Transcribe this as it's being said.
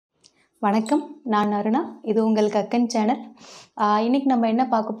வணக்கம். நான் அருணா. இது உங்கள் கக்கன் சேனல். இன்னைக்கு நம்ம என்ன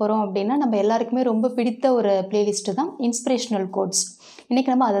பார்க்க போகிறோம் அப்படின்னா, நம்ம எல்லாருக்குமே ரொம்ப பிடித்த ஒரு பிளேலிஸ்ட்டு தான் இன்ஸ்பிரேஷனல் கோட்ஸ்.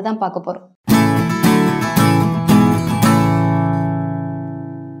 இன்னைக்கு நம்ம அதை தான் பார்க்க போகிறோம்.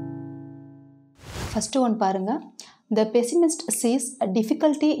 ஃபஸ்ட்டு ஒன் பாருங்க. The pessimist sees a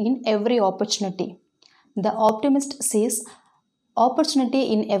difficulty in every opportunity. The optimist sees opportunity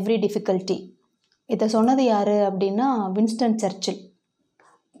in every difficulty. இதை சொன்னது யாரு அப்படின்னா வின்ஸ்டன் சர்ச்சில்.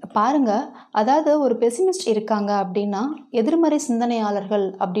 பாருங்க, அதாவது ஒரு பெசிமிஸ்ட் இருக்காங்க அப்படின்னா எதிர்மறை சிந்தனையாளர்கள்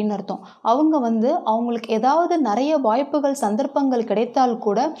அப்படின்னு அர்த்தம். அவங்க அவங்களுக்கு ஏதாவது நிறைய வாய்ப்புகள் சந்தர்ப்பங்கள் கிடைத்தால்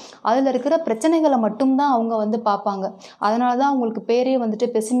கூட அதில் இருக்கிற பிரச்சனைகளை மட்டும்தான் அவங்க பார்ப்பாங்க. அதனால தான் அவங்களுக்கு பேரே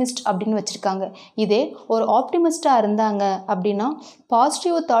பெசிமிஸ்ட் அப்படின்னு வச்சுருக்காங்க. இதே ஒரு ஆப்டிமிஸ்டாக இருந்தாங்க அப்படின்னா,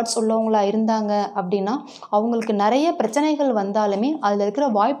 பாசிட்டிவ் தாட்ஸ் உள்ளவங்களா இருந்தாங்க அப்படின்னா அவங்களுக்கு நிறைய பிரச்சனைகள் வந்தாலுமே அதில் இருக்கிற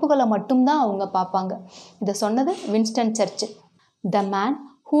வாய்ப்புகளை மட்டும்தான் அவங்க பார்ப்பாங்க. இதை சொன்னது Winston Churchill. The man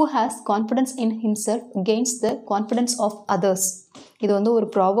who has confidence in himself gains the confidence of others. இது ஒரு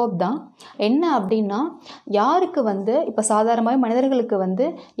ப்ராவர்ப் தான். என்ன அப்படின்னா, யாருக்கு இப்போ சாதாரணமாக மனிதர்களுக்கு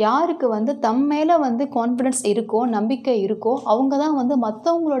யாருக்கு தம் மேலே கான்ஃபிடென்ஸ் இருக்கோ, நம்பிக்கை இருக்கோ, அவங்க தான்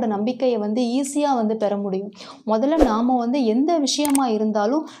மற்றவங்களோட நம்பிக்கையை ஈஸியாக பெற முடியும். முதல்ல நாம் எந்த விஷயமா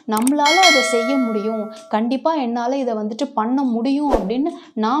இருந்தாலும் நம்மளால் அதை செய்ய முடியும், கண்டிப்பாக என்னால் இதை பண்ண முடியும் அப்படின்னு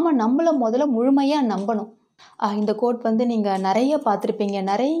நாம் நம்மளை முதல்ல முழுமையாக நம்பணும். இந்த கோட் நீங்கள் நிறைய பார்த்துருப்பீங்க.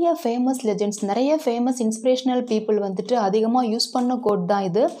 நிறைய ஃபேமஸ் லெஜெண்ட்ஸ், நிறைய ஃபேமஸ் இன்ஸ்பிரேஷனல் பீப்புள் அதிகமாக யூஸ் பண்ண கோட் தான்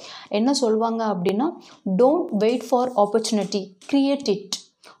இது. என்ன சொல்லுவாங்க அப்படின்னா, don't wait for opportunity, create it.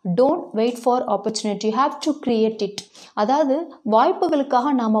 Don't wait for opportunity, you have to create it. அதாவது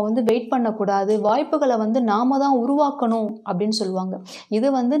வாய்ப்புகளுக்காக நாம் வெயிட் பண்ணக்கூடாது, வாய்ப்புகளை நாம் தான் உருவாக்கணும் அப்படின்னு சொல்லுவாங்க.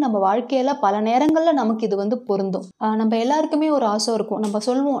 இது நம்ம வாழ்க்கையில் பல நேரங்களில் நமக்கு இது பொருந்தும். நம்ம எல்லாருக்குமே ஒரு ஆசை இருக்கும். நம்ம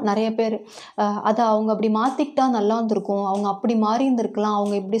சொல்லுவோம் நிறைய பேர், அதை அவங்க அப்படி மாற்றிக்கிட்டா நல்லா இருந்திருக்கும், அவங்க அப்படி மாறி இருந்திருக்கலாம்,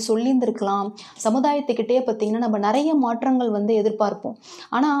 அவங்க இப்படி சொல்லியிருந்திருக்கலாம். சமுதாயத்துக்கிட்டே பார்த்திங்கன்னா நம்ம நிறைய மாற்றங்கள் எதிர்பார்ப்போம்.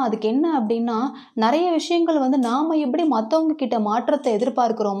 ஆனால் அதுக்கு என்ன அப்படின்னா, நிறைய விஷயங்கள் நாம் எப்படி மற்றவங்க கிட்ட மாற்றத்தை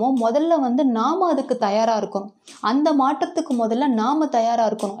எதிர்பார்க்குறோமோ முதல்ல நாம் அதுக்கு தயாராக இருக்கணும். அந்த மாற்றத்துக்கு முதல்ல நாம் தயாராக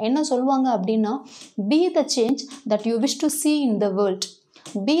இருக்கணும். என்ன சொல்லுவாங்க அப்படின்னா, be the change that you wish to see in the world.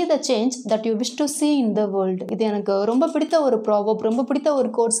 Be the change that you wish to see in the world. இது எனக்கு ரொம்ப பிடித்த ஒரு ப்ராவர்ப், ரொம்ப பிடித்த ஒரு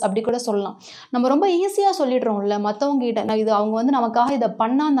கோட்ஸ் அப்படி கூட சொல்லலாம். நம்ம ரொம்ப ஈஸியாக சொல்லிடுறோம்ல மற்றவங்க கிட்ட, நான் இது அவங்க நமக்காக இதை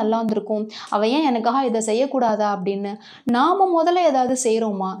பண்ணால் நல்லா இருந்திருக்கும், அவள் ஏன் எனக்காக இதை செய்யக்கூடாதா அப்படின்னு. நாம் முதல்ல ஏதாவது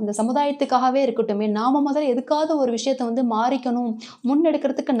செய்கிறோமா? இந்த சமுதாயத்துக்காகவே இருக்கட்டுமே, நாம் முதல்ல எதுக்காவது ஒரு விஷயத்தை மாறிக்கணும்,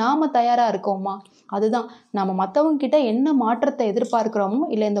 முன்னெடுக்கிறதுக்கு நாம் தயாராக இருக்கோமா? அதுதான் நம்ம மற்றவங்க கிட்ட என்ன மாற்றத்தை எதிர்பார்க்குறோமோ,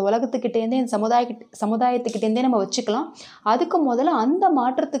 இல்லை இந்த உலகத்துக்கிட்டேருந்தே, இந்த சமுதாயத்துக்கிட்டேருந்தே நம்ம வச்சுக்கலாம். அதுக்கு முதல்ல அந்த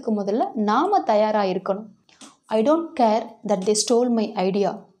மாற்றத்துக்கு முதல்ல நாம் தயாராக இருக்கணும். I don't care that they stole my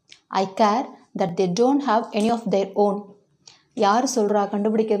idea, I care that they don't have any of their own. யார் சொல்கிறா?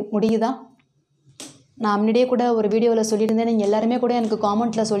 கண்டுபிடிக்க முடியுதா? நான் முன்னாடியே கூட ஒரு வீடியோவில் சொல்லியிருந்தேன். நீங்கள் எல்லாருமே கூட எனக்கு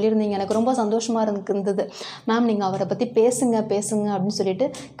காமெண்ட்டில் சொல்லியிருந்தீங்க. எனக்கு ரொம்ப சந்தோஷமாக இருந்தது. மேம், நீங்கள் அவரை பற்றி பேசுங்க அப்படின்னு சொல்லிட்டு.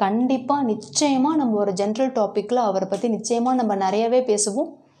 கண்டிப்பாக நிச்சயமாக நம்ம ஒரு ஜென்ரல் டாப்பிக்கில் அவரை பற்றி நிச்சயமாக நம்ம நிறையவே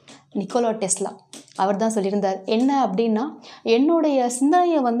பேசுவோம். நிக்கோலா டெஸ்லா அவர் தான் சொல்லியிருந்தார். என்ன அப்படின்னா, என்னுடைய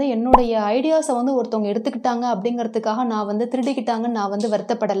சிந்தனையை என்னுடைய ஐடியாஸை ஒருத்தவங்க எடுத்துக்கிட்டாங்க அப்படிங்கிறதுக்காக நான் திருடிக்கிட்டாங்கன்னு நான்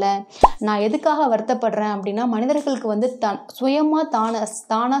வருத்தப்படலை. நான் எதுக்காக வருத்தப்படுறேன் அப்படின்னா, மனிதர்களுக்கு சுயமாக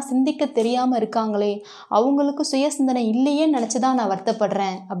தானாக சிந்திக்க தெரியாமல் இருக்காங்களே, அவங்களுக்கு சுய சிந்தனை இல்லையேன்னு நினச்சி தான் நான்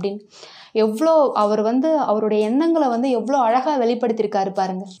வருத்தப்படுறேன் அப்படின்னு. எவ்வளோ அவர் அவருடைய எண்ணங்களை எவ்வளோ அழகாக வெளிப்படுத்தியிருக்காரு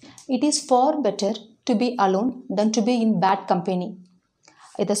பாருங்க. It is for better to be alone then to be in bad company.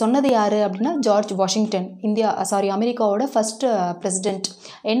 இதை சொன்னது யார் அப்படின்னா ஜார்ஜ் வாஷிங்டன், அமெரிக்காவோட ஃபஸ்ட்டு பிரசிடெண்ட்.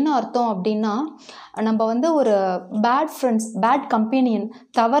 என்ன அர்த்தம் அப்படின்னா, நம்ம ஒரு பேட் ஃப்ரெண்ட்ஸ், பேட் கம்பெனியன்,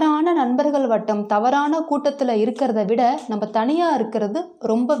 தவறான நண்பர்கள் வட்டம், தவறான கூட்டத்தில் இருக்கிறத விட நம்ம தனியாக இருக்கிறது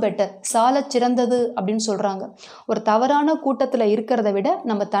ரொம்ப பெட்டர், சால சிறந்தது அப்படின்னு சொல்கிறாங்க. ஒரு தவறான கூட்டத்தில் இருக்கிறத விட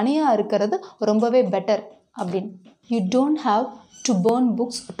நம்ம தனியாக இருக்கிறது ரொம்பவே பெட்டர் அப்படின்னு. You don't have to burn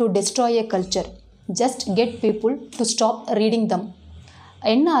books to destroy a culture, just get people to stop reading them.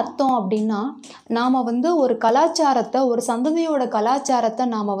 என்ன அர்த்தம் அப்படின்னா, நாம் ஒரு கலாச்சாரத்தை, ஒரு சந்ததியோட கலாச்சாரத்தை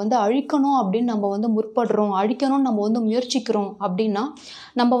நாம் அழிக்கணும் அப்படின்னு நம்ம முற்படுறோம், அழிக்கணும்னு நம்ம முயற்சிக்கிறோம் அப்படின்னா,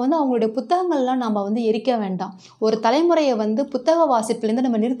 நம்ம அவங்களுடைய புத்தகங்கள்லாம் நாம் எரிக்க வேண்டாம். ஒரு தலைமுறையை புத்தக வாசிப்புலேருந்து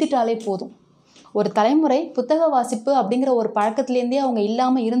நம்ம நிறுத்திட்டாலே போதும். ஒரு தலைமுறை புத்தக வாசிப்பு அப்படிங்கிற ஒரு பழக்கத்துலேருந்தே அவங்க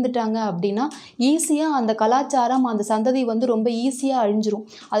இல்லாமல் இருந்துட்டாங்க அப்படின்னா, ஈஸியாக அந்த கலாச்சாரம், அந்த சந்ததி ரொம்ப ஈஸியாக அழிஞ்சிரும்.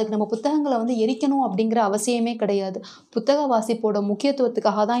 அதுக்கு நம்ம புத்தகங்களை எரிக்கணும் அப்படிங்கிற அவசியமே கிடையாது. புத்தக வாசிப்போட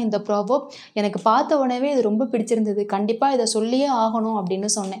முக்கியத்துவத்துக்காக தான் இந்த ப்ராவர்ப். எனக்கு பார்த்த உடனே இது ரொம்ப பிடிச்சிருந்தது. கண்டிப்பாக இதை சொல்லியே ஆகணும்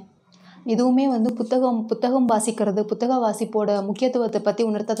அப்படின்னு சொன்னேன். இதுவுமே புத்தகம் வாசிக்கிறது, புத்தக வாசிப்போட முக்கியத்துவத்தை பற்றி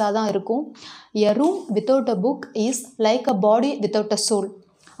உணர்த்ததாக தான் இருக்கும். எ room without a book is like a body without a soul.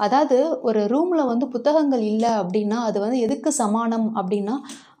 அதாவது ஒரு ரூமில் வந்து புத்தகங்கள் இல்லை அப்படின்னா அது வந்து எதுக்கு சமானம் அப்படின்னா,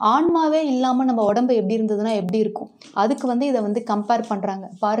 ஆன்மாவே இல்லாமல் நம்ம உடம்பு எப்படி இருந்ததுன்னா எப்படி இருக்கும், அதுக்கு வந்து இதை வந்து கம்பேர் பண்ணுறாங்க.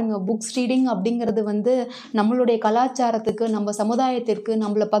 பாருங்கள், புக்ஸ் ரீடிங் அப்படிங்கிறது வந்து நம்மளுடைய கலாச்சாரத்துக்கு, நம்ம சமுதாயத்திற்கு,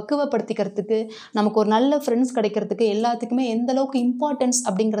 நம்மளை பக்குவப்படுத்திக்கிறதுக்கு, நமக்கு ஒரு நல்ல ஃப்ரெண்ட்ஸ் கிடைக்கிறதுக்கு எல்லாத்துக்குமே எந்த அளவுக்கு இம்பார்ட்டன்ஸ்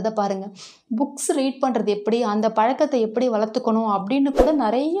அப்படிங்கிறத பாருங்கள். புக்ஸ் ரீட் பண்ணுறது எப்படி, அந்த பழக்கத்தை எப்படி வளர்த்துக்கணும் அப்படின்னு கூட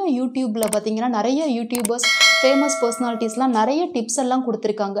நிறைய யூடியூப்பில் பார்த்தீங்கன்னா நிறைய யூடியூபர்ஸ், ஃபேமஸ் பர்சனாலிட்டிஸ்லாம் நிறைய டிப்ஸ் எல்லாம்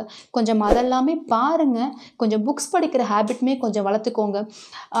கொடுத்துருக்காங்க. கொஞ்சம் அதெல்லாமே பாருங்கள். கொஞ்சம் புக்ஸ் படிக்கிற ஹேபிட்மே கொஞ்சம் வளர்த்துக்கோங்க.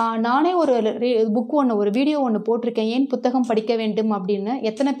 நானே ஒரு ஒரு வீடியோ ஒன்று போட்டிருக்கேன், ஏன் புத்தகம் படிக்க வேண்டும் அப்படின்னு.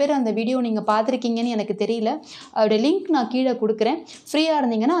 எத்தனை பேர் அந்த வீடியோ நீங்கள் பார்த்துருக்கீங்கன்னு எனக்கு தெரியல. அதோட லிங்க் நான் கீழே கொடுக்குறேன். ஃப்ரீயாக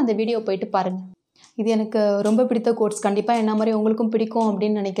இருந்தீங்கன்னா அந்த வீடியோ போயிட்டு பாருங்கள். இது எனக்கு ரொம்ப பிடித்த கோட்ஸ். கண்டிப்பாக என்ன மாதிரி உங்களுக்கும் பிடிக்கும்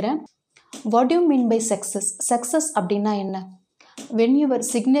அப்படின்னு நினைக்கிறேன். What do you mean by success? Success அப்படின்னா என்ன? When your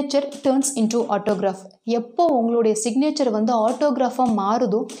signature turns into autograph. எப்போ உங்களுடைய சிக்னேச்சர் வந்து ஆட்டோகிராஃபாக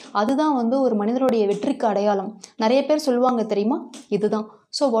மாறுதோ அதுதான் வந்து ஒரு மனிதனுடைய வெற்றிக்கு அடையாளம். நிறைய பேர் சொல்லுவாங்க தெரியுமா, இதுதான்.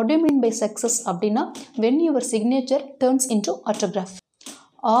 So what do you mean by success அப்படின்னா, when your signature turns into autograph.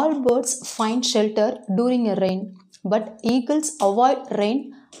 All birds find shelter during a rain, but eagles avoid rain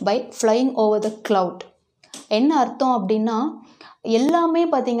by flying over the cloud. என்ன அர்த்தம் அப்படின்னா, எல்லாமே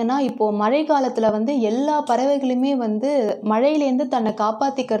பார்த்திங்கன்னா இப்போது மழை காலத்தில் வந்து எல்லா பறவைகளுமே வந்து மழையிலேருந்து தன்னை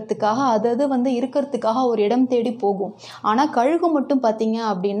காப்பாற்றிக்கிறதுக்காக அது வந்து இருக்கிறதுக்காக ஒரு இடம் தேடி போகும். ஆனால் கழுகு மட்டும் பார்த்திங்க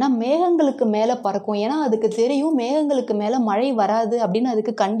அப்படின்னா மேகங்களுக்கு மேலே பறக்கும். ஏன்னா அதுக்கு தெரியும் மேகங்களுக்கு மேலே மழை வராது அப்படின்னு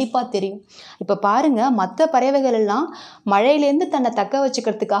அதுக்கு கண்டிப்பாக தெரியும். இப்போ பாருங்கள், மற்ற பறவைகள் எல்லாம் மழையிலேருந்து தன்னை தக்க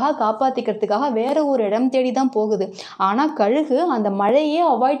வச்சுக்கிறதுக்காக காப்பாற்றிக்கிறதுக்காக வேறு ஒரு இடம் தேடி தான் போகுது. ஆனால் கழுகு அந்த மழையே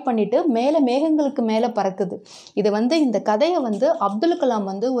அவாய்ட் பண்ணிவிட்டு மேலே மேகங்களுக்கு மேலே பறக்குது. இது வந்து இந்த கதையை வந்து அப்துல் கலாம்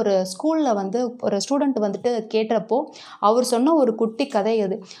வந்து ஒரு ஸ்கூலில் வந்து ஒரு ஸ்டூடெண்ட் வந்துட்டு கேட்டப்போ அவர் சொன்ன ஒரு குட்டி கதை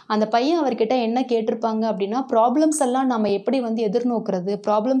அது. அந்த பையன் அவர்கிட்ட என்ன கேட்டிருப்பாங்க அப்படின்னா, ப்ராப்ளம்ஸ் எல்லாம் நம்ம எப்படி வந்து எதிர்நோக்கிறது,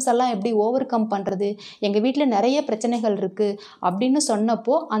 ப்ராப்ளம்ஸ் எல்லாம் எப்படி ஓவர் கம் பண்ணுறது, எங்கள் வீட்டில் நிறைய பிரச்சனைகள் இருக்குது அப்படின்னு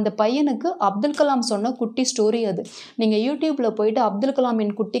சொன்னப்போ அந்த பையனுக்கு அப்துல் கலாம் சொன்ன குட்டி ஸ்டோரி அது. நீங்கள் யூடியூப்பில் போயிட்டு அப்துல்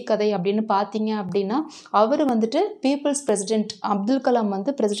கலாமின் குட்டி கதை அப்படின்னு பார்த்தீங்க அப்படின்னா, அவர் வந்துட்டு பீப்புள்ஸ் பிரசிடென்ட், அப்துல் கலாம்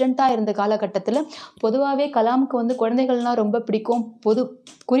வந்து பிரசிடெண்ட்டாக இருந்த காலகட்டத்தில் பொதுவாகவே கலாமுக்கு வந்து குழந்தைகள்னால் ரொம்ப பிடிக்கும்,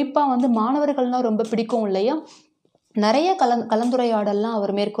 குறிப்பாக வந்து மாணவர்கள்னால் ரொம்ப பிடிக்கும் இல்லையா. நிறைய கலந்துரையாடலாம்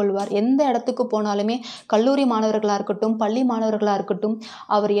அவர் மேற்கொள்வார். எந்த இடத்துக்கு போனாலுமே கல்லூரி மாணவர்களாக இருக்கட்டும், பள்ளி மாணவர்களாக இருக்கட்டும்,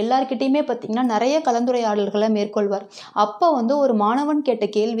 அவர் எல்லார்கிட்டையுமே பார்த்திங்கன்னா நிறைய கலந்துரையாடல்களை மேற்கொள்வார். அப்போ வந்து ஒரு மாணவன் கேட்ட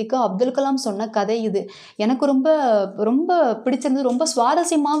கேள்விக்கு அப்துல் கலாம் சொன்ன கதை இது. எனக்கு ரொம்ப ரொம்ப பிடிச்சிருந்தது, ரொம்ப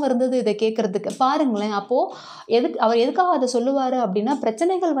சுவாரஸ்யமாகவும் இருந்தது இதை கேட்குறதுக்கு. பாருங்களேன், அப்போது அவர் எதுக்காக அதை சொல்லுவார் அப்படின்னா,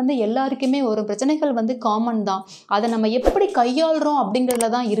 பிரச்சனைகள் வந்து எல்லாருக்குமே வரும், பிரச்சனைகள் வந்து காமன் தான், அதை நம்ம எப்படி கையாளுறோம்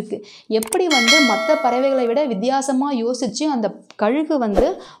அப்படிங்கிறதுல தான் இருக்குது. எப்படி வந்து மற்ற பறவைகளை விட வித்தியாசமாக யோசிச்சு அந்த கழுகு வந்து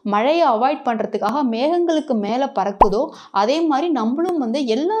மழையை அவாய்ட் பண்ணுறதுக்காக மேகங்களுக்கு மேலே பறக்குதோ அதே மாதிரி நம்மளும் வந்து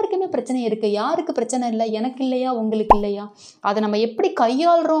எல்லாருக்குமே பிரச்சனை இருக்குது. யாருக்கு பிரச்சனை இல்லை, எனக்கு இல்லையா, உங்களுக்கு இல்லையா, அதை நம்ம எப்படி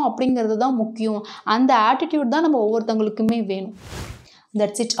கையாளுறோம் அப்படிங்கிறது தான் முக்கியம். அந்த ஆட்டிடியூட் தான் நம்ம ஒவ்வொருத்தவங்களுக்குமே வேணும்.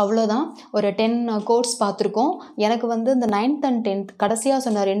 தட்ஸ் இட், அவ்வளோதான். ஒரு 10 கோட்ஸ் பார்த்துருக்கோம். எனக்கு வந்து இந்த 9th and 10th கடைசியாக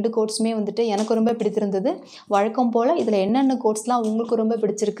சொன்ன 2 கோட்ஸுமே வந்துட்டு எனக்கு ரொம்ப பிடித்திருந்தது. வழக்கம் போல் இதில் என்னென்ன கோட்ஸ்லாம் உங்களுக்கு ரொம்ப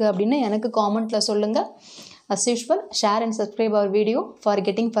பிடிச்சிருக்கு அப்படின்னு எனக்கு காமெண்ட்டில் சொல்லுங்கள். As usual, share and subscribe our video for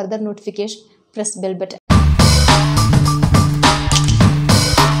getting further notification. Press bell button.